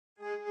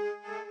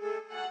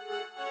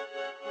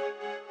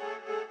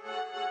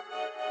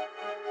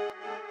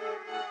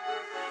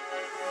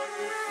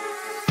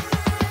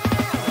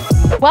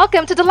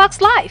Welcome to D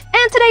Lux Life,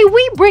 and today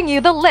we bring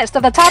you the list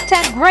of the top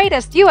 10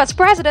 greatest US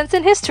presidents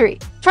in history.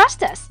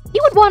 Trust us,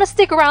 you would want to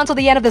stick around till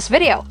the end of this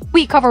video.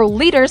 We cover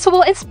leaders who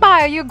will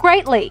inspire you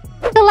greatly.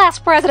 The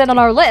last president on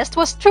our list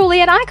was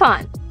truly an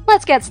icon.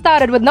 Let's get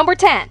started with number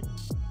 10.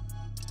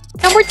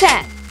 Number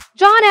 10.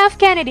 John F.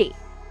 Kennedy.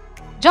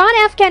 John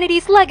F.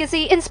 Kennedy's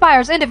legacy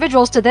inspires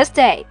individuals to this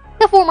day.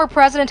 The former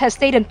president has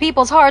stayed in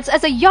people's hearts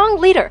as a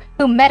young leader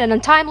who met an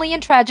untimely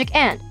and tragic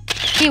end.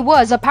 He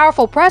was a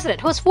powerful president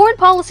whose foreign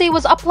policy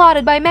was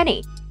applauded by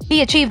many.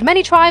 He achieved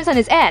many triumphs on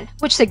his end,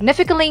 which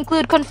significantly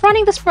include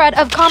confronting the spread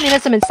of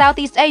communism in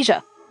Southeast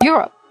Asia,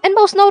 Europe, and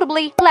most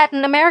notably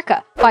Latin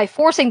America, by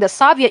forcing the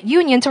Soviet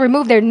Union to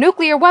remove their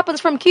nuclear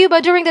weapons from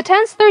Cuba during the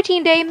tense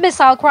 13-day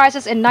missile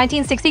crisis in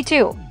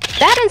 1962.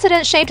 That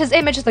incident shaped his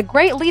image as a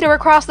great leader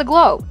across the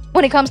globe.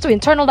 When it comes to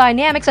internal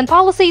dynamics and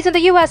policies in the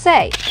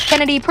USA,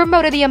 Kennedy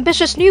promoted the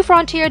ambitious New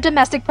Frontier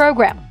domestic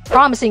program,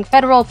 promising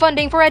federal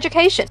funding for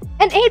education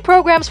and aid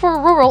programs for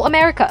rural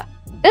America.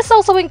 This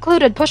also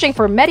included pushing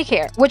for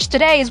Medicare, which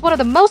today is one of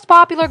the most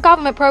popular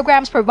government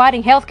programs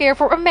providing healthcare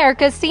for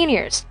America's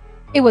seniors.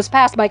 It was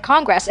passed by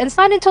Congress and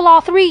signed into law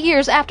 3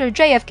 years after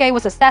JFK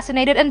was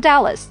assassinated in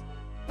Dallas.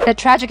 The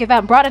tragic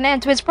event brought an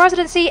end to his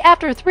presidency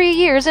after 3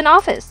 years in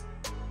office.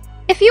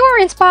 If you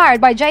are inspired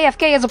by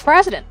JFK as a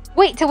president,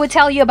 wait till we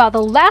tell you about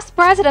the last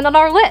president on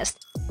our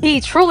list. He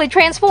truly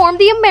transformed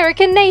the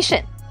American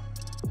nation.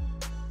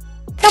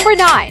 Number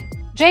 9.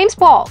 James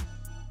Polk.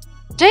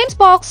 James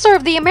Polk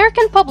served the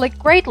American public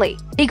greatly.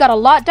 He got a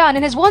lot done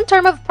in his one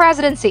term of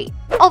presidency.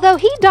 Although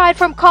he died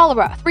from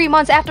cholera 3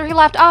 months after he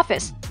left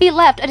office, he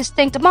left a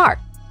distinct mark.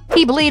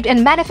 He believed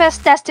in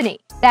manifest destiny.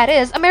 That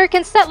is,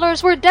 American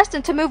settlers were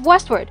destined to move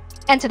westward,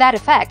 and to that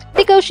effect,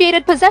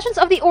 negotiated possessions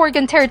of the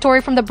Oregon Territory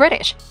from the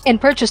British,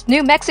 and purchased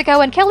New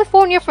Mexico and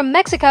California from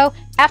Mexico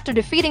after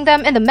defeating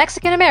them in the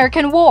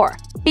Mexican-American War.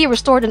 He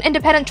restored an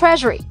independent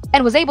treasury,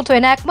 and was able to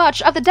enact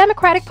much of the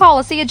Democratic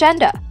policy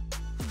agenda.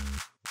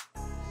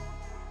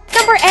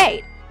 Number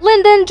 8.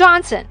 Lyndon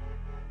Johnson.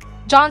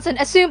 Johnson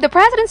assumed the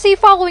presidency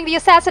following the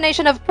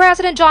assassination of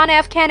President John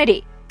F.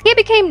 Kennedy. He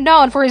became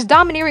known for his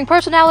domineering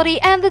personality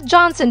and the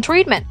Johnson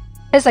treatment,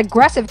 his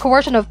aggressive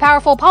coercion of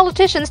powerful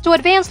politicians to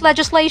advance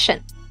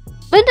legislation.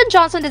 Lyndon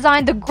Johnson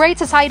designed the Great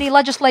Society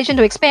legislation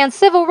to expand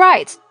civil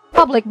rights,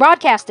 public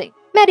broadcasting,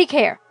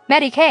 Medicare,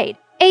 Medicaid,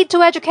 aid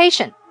to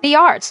education, the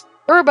arts,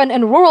 urban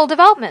and rural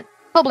development,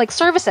 public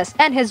services,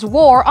 and his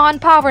war on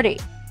poverty.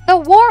 The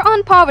war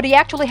on poverty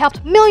actually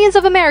helped millions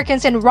of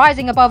Americans in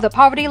rising above the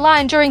poverty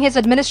line during his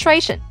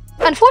administration.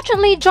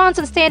 Unfortunately,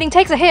 Johnson's standing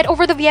takes a hit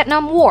over the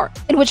Vietnam War,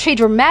 in which he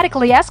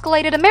dramatically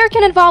escalated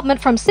American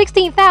involvement from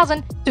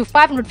 16,000 to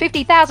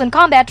 550,000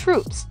 combat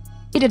troops.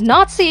 He did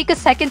not seek a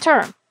second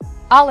term.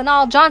 All in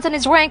all, Johnson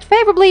is ranked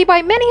favorably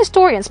by many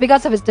historians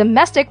because of his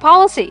domestic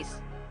policies.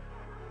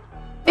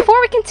 Before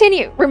we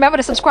continue, remember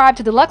to subscribe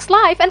to D Lux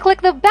Life and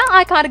click the bell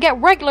icon to get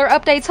regular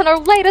updates on our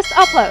latest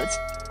uploads.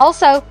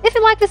 Also, if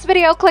you like this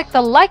video, click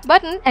the like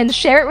button and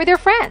share it with your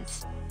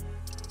friends.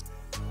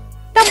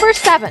 Number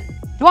 7.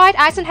 Dwight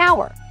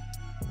Eisenhower.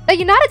 The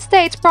United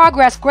States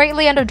progressed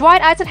greatly under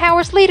Dwight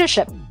Eisenhower's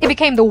leadership. It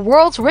became the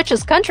world's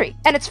richest country,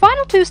 and its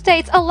final 2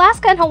 states,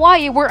 Alaska and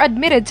Hawaii, were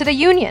admitted to the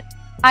Union.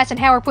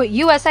 Eisenhower put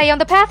USA on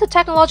the path to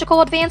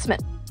technological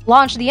advancement,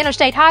 launched the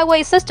interstate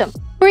highway system,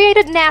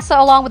 created NASA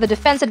along with the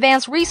Defense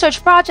Advanced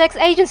Research Projects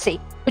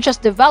Agency, which has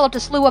developed a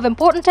slew of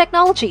important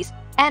technologies,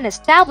 and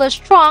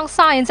established strong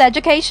science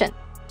education.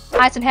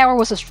 Eisenhower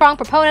was a strong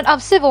proponent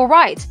of civil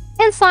rights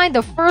and signed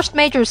the first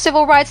major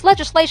civil rights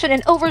legislation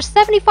in over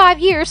 75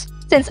 years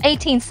since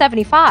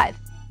 1875.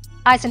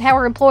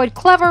 Eisenhower employed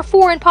clever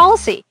foreign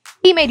policy.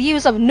 He made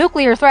use of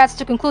nuclear threats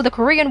to conclude the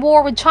Korean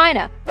War with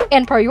China,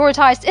 and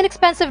prioritized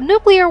inexpensive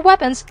nuclear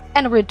weapons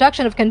and a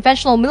reduction of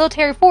conventional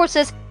military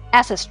forces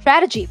as a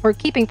strategy for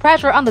keeping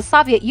pressure on the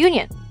Soviet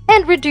Union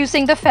and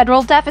reducing the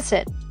federal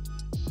deficit.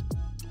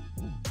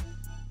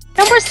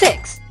 Number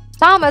 6.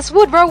 Thomas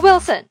Woodrow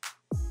Wilson.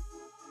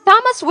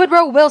 Thomas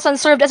Woodrow Wilson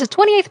served as the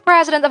 28th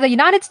President of the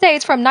United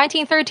States from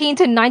 1913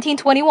 to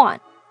 1921.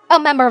 A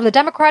member of the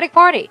Democratic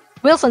Party,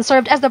 Wilson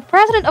served as the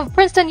President of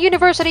Princeton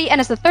University and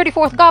as the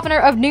 34th Governor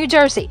of New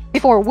Jersey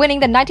before winning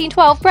the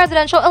 1912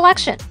 presidential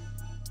election.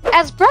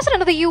 As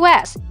President of the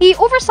U.S., he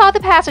oversaw the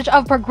passage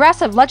of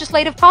progressive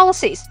legislative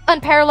policies,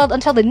 unparalleled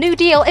until the New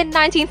Deal in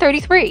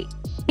 1933.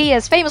 He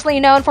is famously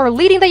known for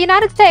leading the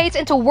United States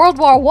into World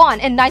War I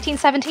in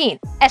 1917,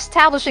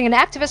 establishing an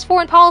activist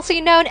foreign policy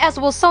known as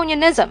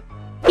Wilsonianism.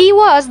 He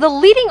was the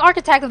leading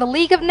architect of the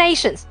League of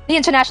Nations, the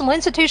international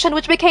institution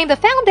which became the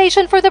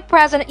foundation for the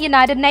present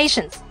United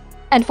Nations.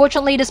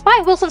 Unfortunately,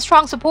 despite Wilson's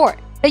strong support,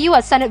 the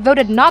U.S. Senate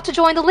voted not to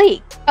join the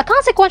League, a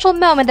consequential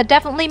moment that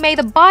definitely made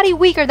the body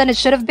weaker than it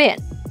should have been,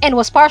 and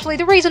was partially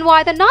the reason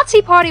why the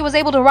Nazi Party was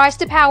able to rise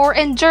to power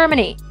in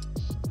Germany.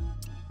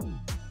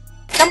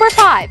 Number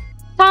 5.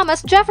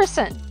 Thomas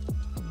Jefferson.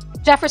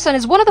 Jefferson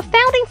is one of the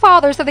founding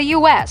fathers of the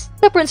U.S.,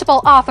 the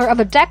principal author of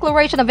the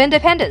Declaration of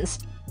Independence.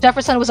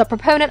 Jefferson was a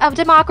proponent of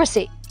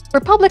democracy,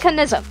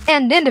 republicanism,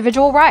 and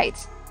individual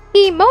rights.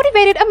 He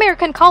motivated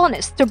American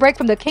colonists to break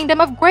from the Kingdom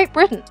of Great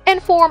Britain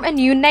and form a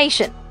new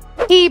nation.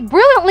 He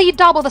brilliantly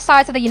doubled the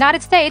size of the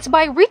United States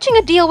by reaching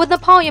a deal with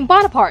Napoleon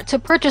Bonaparte to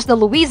purchase the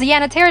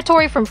Louisiana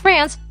Territory from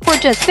France for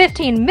just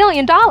 $15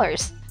 million.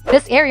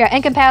 This area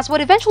encompassed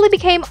what eventually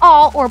became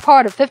all or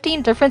part of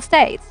 15 different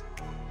states.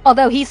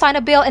 Although he signed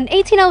a bill in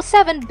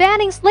 1807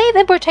 banning slave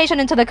importation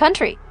into the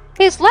country,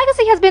 his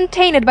legacy has been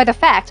tainted by the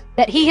fact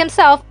that he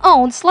himself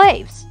owned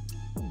slaves.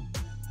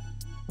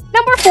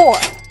 Number 4.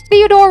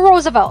 Theodore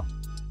Roosevelt.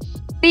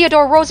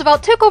 Theodore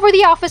Roosevelt took over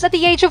the office at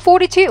the age of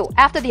 42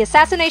 after the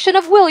assassination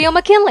of William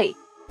McKinley.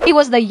 He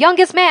was the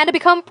youngest man to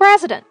become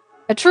president.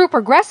 A true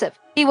progressive,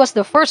 he was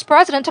the first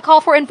president to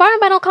call for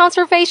environmental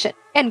conservation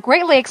and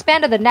greatly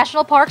expanded the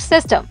national park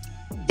system.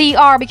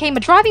 TR became a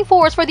driving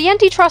force for the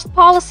antitrust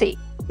policy.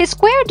 His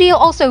Square Deal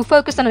also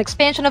focused on an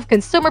expansion of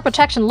consumer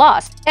protection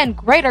laws and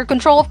greater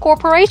control of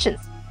corporations.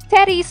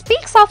 Teddy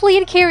Speak Softly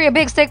and Carry a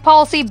Big Stick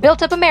policy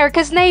built up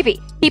America's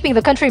Navy, keeping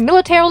the country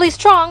militarily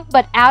strong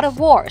but out of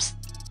wars.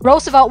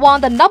 Roosevelt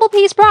won the Nobel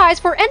Peace Prize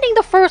for ending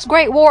the First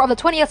Great War of the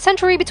 20th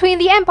century between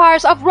the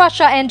empires of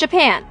Russia and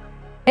Japan.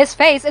 His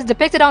face is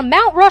depicted on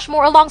Mount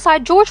Rushmore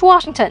alongside George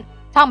Washington,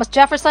 Thomas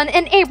Jefferson,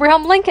 and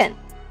Abraham Lincoln.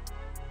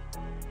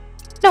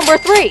 Number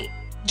 3.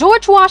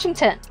 George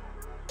Washington.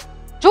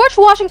 George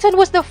Washington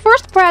was the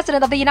first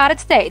president of the United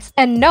States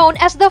and known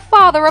as the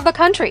father of the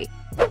country.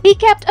 He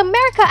kept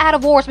America out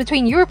of wars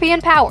between European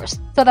powers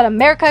so that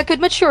America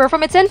could mature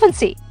from its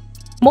infancy.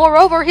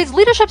 Moreover, his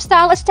leadership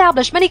style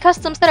established many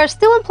customs that are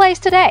still in place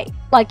today,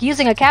 like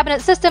using a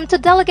cabinet system to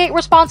delegate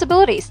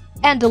responsibilities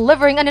and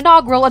delivering an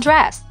inaugural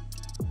address.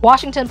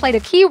 Washington played a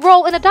key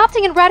role in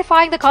adopting and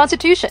ratifying the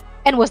Constitution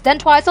and was then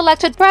twice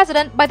elected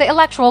president by the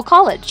Electoral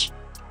College.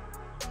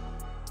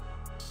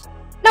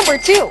 Number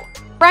 2.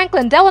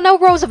 Franklin Delano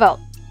Roosevelt.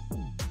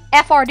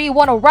 FRD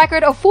won a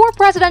record of 4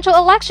 presidential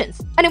elections,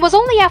 and it was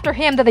only after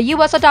him that the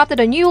US adopted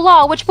a new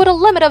law which put a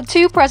limit of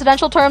 2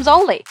 presidential terms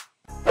only.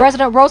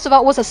 President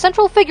Roosevelt was a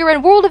central figure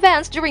in world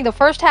events during the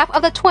first half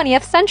of the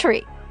 20th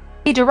century.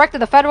 He directed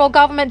the federal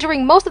government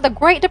during most of the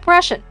Great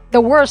Depression,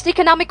 the worst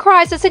economic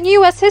crisis in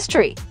US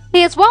history.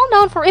 He is well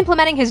known for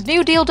implementing his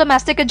New Deal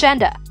domestic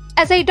agenda.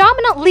 As a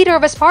dominant leader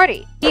of his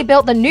party, he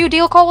built the New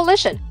Deal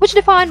coalition, which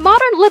defined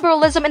modern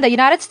liberalism in the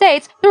United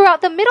States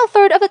throughout the middle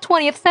third of the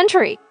 20th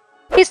century.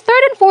 His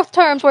third and fourth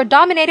terms were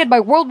dominated by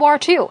World War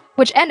II,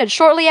 which ended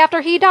shortly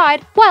after he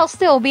died while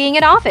still being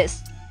in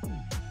office.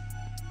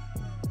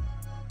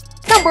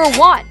 Number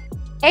 1.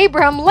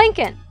 Abraham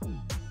Lincoln.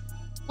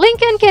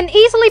 Lincoln can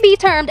easily be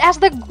termed as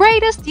the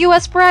greatest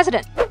US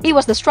president. He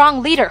was the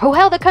strong leader who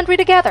held the country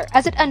together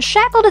as it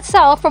unshackled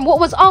itself from what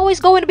was always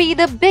going to be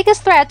the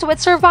biggest threat to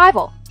its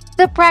survival,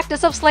 the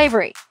practice of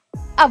slavery.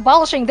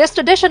 Abolishing this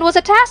tradition was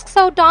a task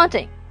so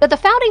daunting that the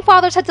Founding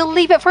Fathers had to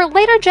leave it for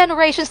later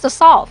generations to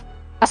solve.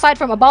 Aside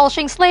from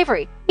abolishing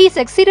slavery, he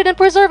succeeded in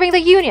preserving the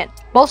Union,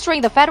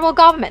 bolstering the federal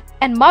government,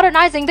 and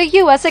modernizing the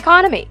US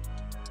economy.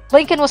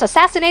 Lincoln was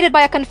assassinated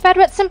by a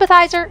Confederate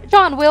sympathizer,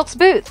 John Wilkes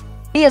Booth.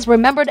 He is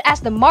remembered as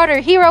the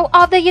martyr hero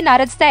of the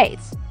United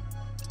States.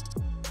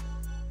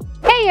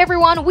 Hey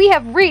everyone, we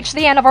have reached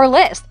the end of our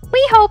list.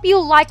 We hope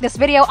you liked this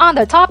video on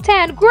the top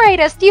 10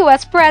 greatest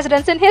US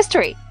presidents in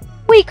history.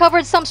 We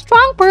covered some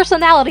strong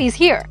personalities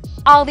here.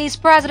 All these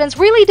presidents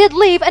really did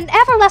leave an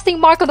everlasting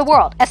mark on the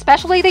world,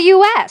 especially the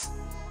US.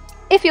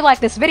 If you like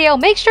this video,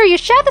 make sure you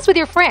share this with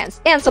your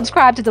friends and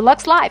subscribe to D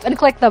Lux Life and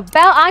click the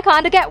bell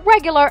icon to get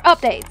regular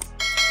updates.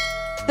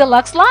 D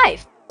Lux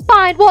Life.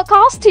 Find what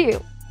calls to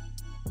you.